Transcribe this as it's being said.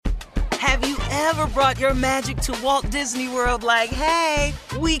Have you ever brought your magic to Walt Disney World like, hey,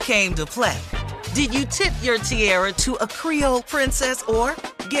 we came to play? Did you tip your tiara to a Creole princess or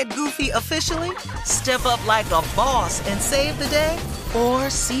get goofy officially? Step up like a boss and save the day? Or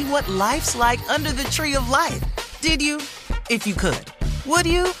see what life's like under the tree of life? Did you? If you could. Would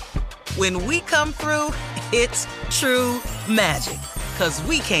you? When we come through, it's true magic. 'Cause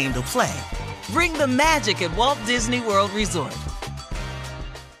we came to play. Bring the magic at Walt Disney World Resort.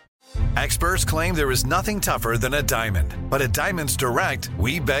 Experts claim there is nothing tougher than a diamond. But at Diamonds Direct,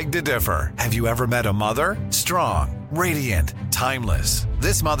 we beg to differ. Have you ever met a mother? Strong, radiant, timeless.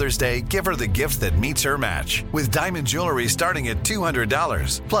 This Mother's Day, give her the gift that meets her match. With diamond jewelry starting at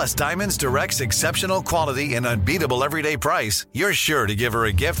 $200. Plus Diamonds Direct's exceptional quality and unbeatable everyday price, you're sure to give her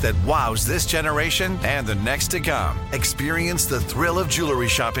a gift that wows this generation and the next to come. Experience the thrill of jewelry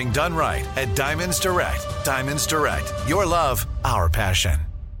shopping done right at Diamonds Direct. Diamonds Direct. Your love, our passion.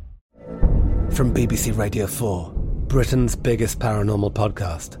 From BBC Radio 4, Britain's biggest paranormal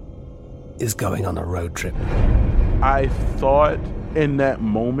podcast is going on a road trip. I thought in that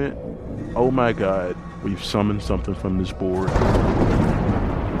moment, oh my God, we've summoned something from this board.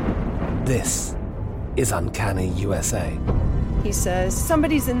 This is Uncanny USA. He says,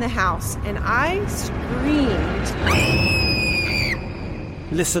 somebody's in the house, and I screamed.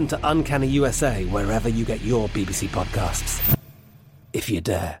 Listen to Uncanny USA wherever you get your BBC podcasts, if you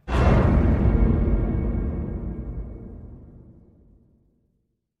dare.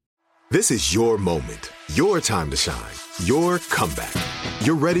 This is your moment, your time to shine, your comeback.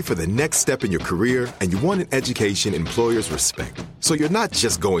 You're ready for the next step in your career, and you want an education employers respect. So you're not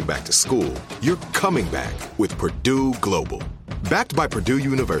just going back to school, you're coming back with Purdue Global. Backed by Purdue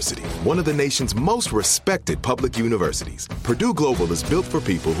University, one of the nation's most respected public universities, Purdue Global is built for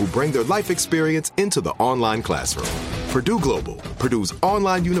people who bring their life experience into the online classroom. Purdue Global, Purdue's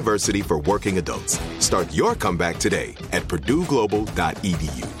online university for working adults. Start your comeback today at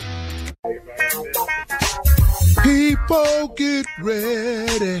purdueglobal.edu. People get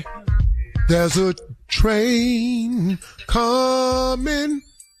ready. There's a train coming.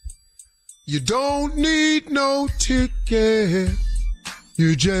 You don't need no ticket.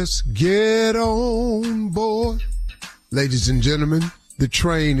 You just get on board. Ladies and gentlemen, the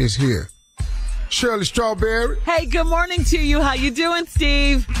train is here. Shirley Strawberry. Hey, good morning to you. How you doing,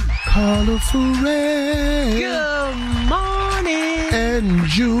 Steve? Carla Ferrell. Good morning. And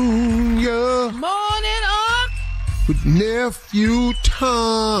Junior. Morning, Unc. With nephew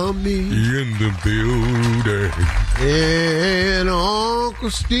Tommy. In the building. And Uncle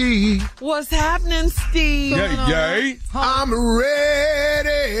Steve. What's happening, Steve? Yay. I'm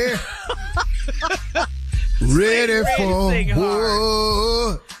ready. Ready for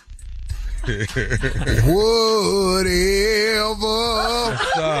what? Whatever.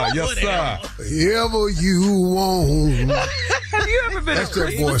 Yes, sir. Whatever you want. Have you ever been That's a that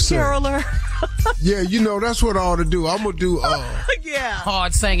boy Christmas saying. caroler? Yeah, you know, that's what I ought to do. I'm going to do Yeah.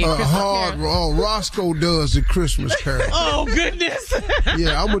 Hard singing Christmas carol. Roscoe does the Christmas carol. Oh, goodness.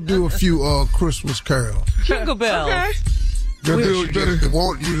 Yeah, I'm going to do a few Christmas carols. Jingle bells. Okay. We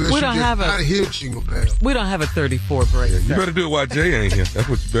don't have a 34 break. Yeah, you better do it while Jay ain't here. That's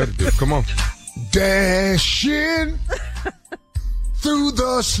what you better do. Come on. Dashing through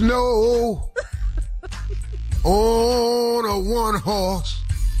the snow on a one-horse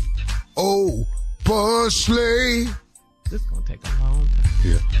open sleigh. This is going to take a long time.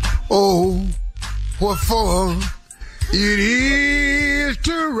 Yeah. Oh, what fun it is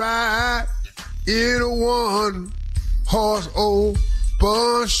to ride in a one-horse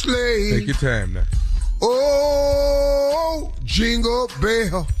open sleigh. Take your time now. Oh, jingle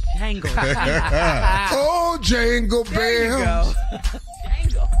bell. Jangle. Oh, jingle bell.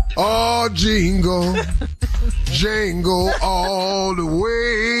 Jangle. Oh, jingle. Jangle all the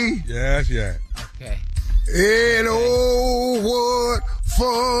way. Yes, yeah. Okay. And oh, what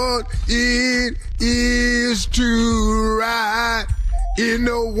fun it is to ride in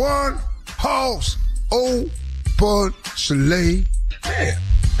a one-horse open sleigh. Yeah.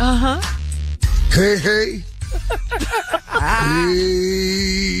 Uh-huh. Hey, hey. Hey,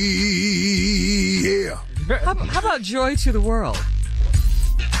 yeah. How about joy to the world?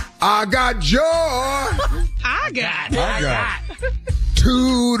 I got joy I got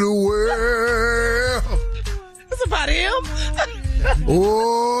to the world. That's about him.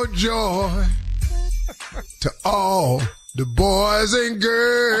 Oh, joy to all the boys and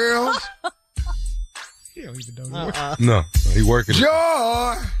girls. You don't even know the words. No, he working.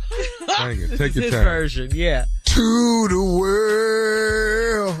 Joy Dang it. Take your His time. version, yeah. to the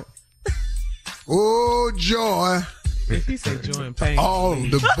world. Oh, joy He said joy and pain. All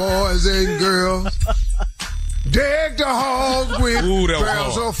the boys and girls. Deck the halls with Ooh, that was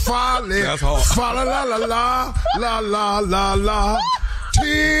barrels hard. of folly. That's hard. Fa la la la la la la la la.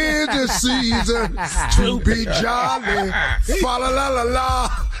 'Tis the season to be jolly. Fa la la la la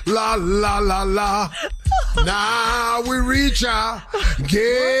la la la la. Now we reach out,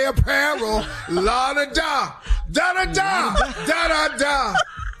 gay apparel, la da da da da da da da da.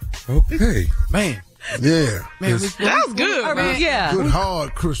 Okay. Man. Yeah, Man, That was good, man. Yeah. good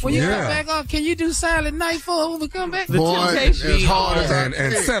hard Christmas. when you Yeah. come back on, can you do Silent Night for when we come back? Boy, temptation. as hard as I And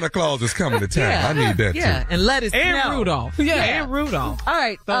can. Santa Claus is coming to town. I need that Yeah, too. and let it And snow. Rudolph. Yeah. And Rudolph. All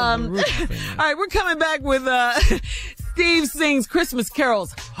right. Throw All Rudolph in there. right, we're coming back with Steve Sings Christmas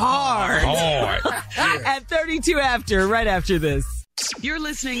Carols hard. At 32 after, right after this. You're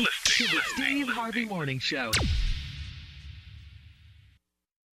listening to the Steve Harvey Morning Show.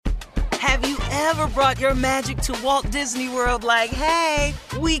 Have you ever brought your magic to Walt Disney World like, hey,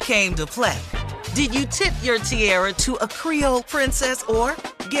 we came to play? Did you tip your tiara to a Creole princess or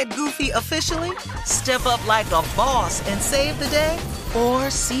get goofy officially? Step up like a boss and save the day? Or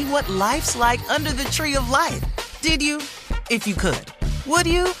see what life's like under the tree of life? Did you? If you could. Would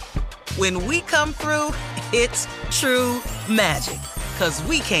you? When we come through, it's true magic. 'Cause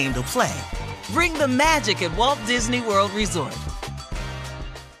we came to play. Bring the magic at Walt Disney World Resort.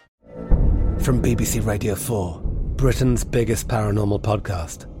 From BBC Radio 4, Britain's biggest paranormal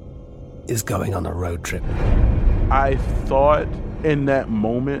podcast is going on a road trip. I thought in that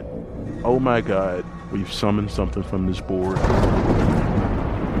moment, oh my God, we've summoned something from this board.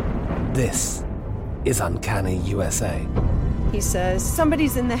 This is Uncanny USA. He says,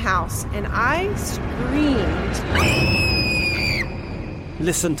 somebody's in the house, and I screamed.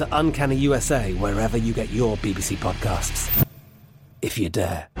 Listen to Uncanny USA wherever you get your BBC podcasts, if you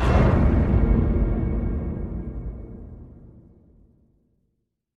dare.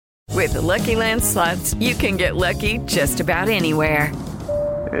 With the Lucky Land Slots, you can get lucky just about anywhere.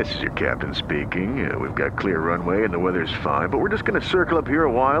 This is your captain speaking. We've got clear runway and the weather's fine, but we're just going to circle up here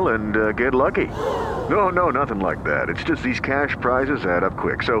a while and get lucky. No, nothing like that. It's just these cash prizes add up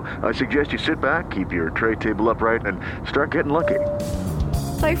quick. So I suggest you sit back, keep your tray table upright, and start getting lucky.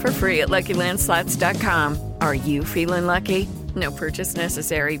 Play for free at LuckyLandSlots.com. Are you feeling lucky? No purchase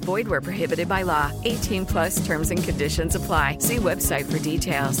necessary. Void where prohibited by law. 18 plus terms and conditions apply. See website for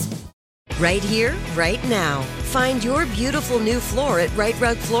details. Right here, right now. Find your beautiful new floor at Right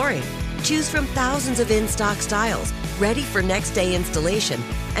Rug Flooring. Choose from thousands of in-stock styles, ready for next day installation,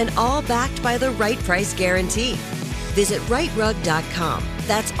 and all backed by the right price guarantee. Visit rightrug.com.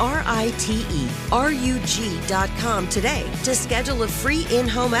 That's RITERUG.com today to schedule a free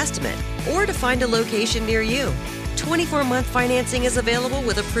in-home estimate or to find a location near you. 24-month financing is available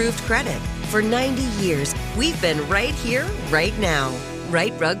with approved credit. For 90 years, we've been right here, right now.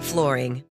 Right Rug Flooring.